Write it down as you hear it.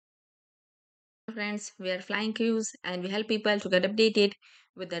Friends, we are Flying Crews and we help people to get updated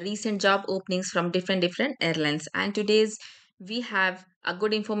with the recent job openings from different airlines. And today's we have a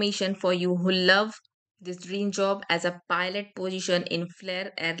good information for you who love this dream job as a pilot position in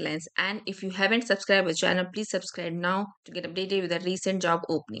Flair Airlines. And if you haven't subscribed to the channel, please subscribe now to get updated with the recent job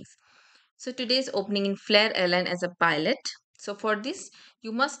openings. So today's opening in Flair Airline as a pilot. So for this,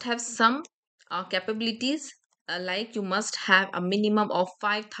 you must have some capabilities, like you must have a minimum of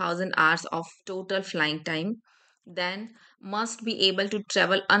 5,000 hours of total flying time, then must be able to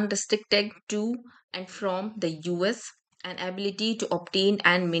travel unrestricted to and from the US, and ability to obtain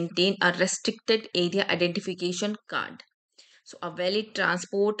and maintain a restricted area identification card. So a valid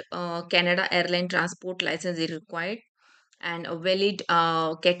transport Canada airline transport license is required, and a valid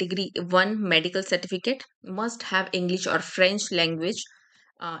category 1 medical certificate, must have English or French language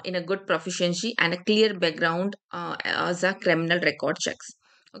in a good proficiency, and a clear background as a criminal record checks.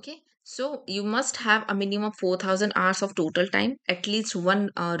 Okay, so you must have a minimum 4,000 hours of total time, at least one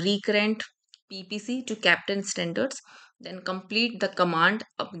recurrent PPC to captain standards, then complete the command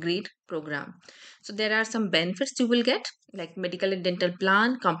upgrade program. So there are some benefits you will get, like medical and dental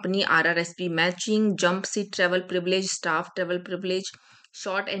plan, company RRSP matching, jump seat travel privilege, staff travel privilege,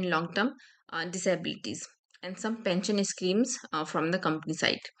 short and long term disabilities, and some pension schemes from the company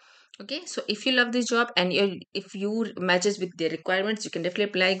side. Okay, so if you love this job and if you matches with the requirements, you can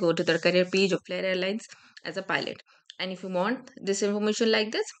definitely apply. Go to the career page of Flair Airlines as a pilot. And if you want this information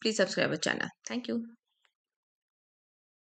like this, please subscribe our channel. Thank you.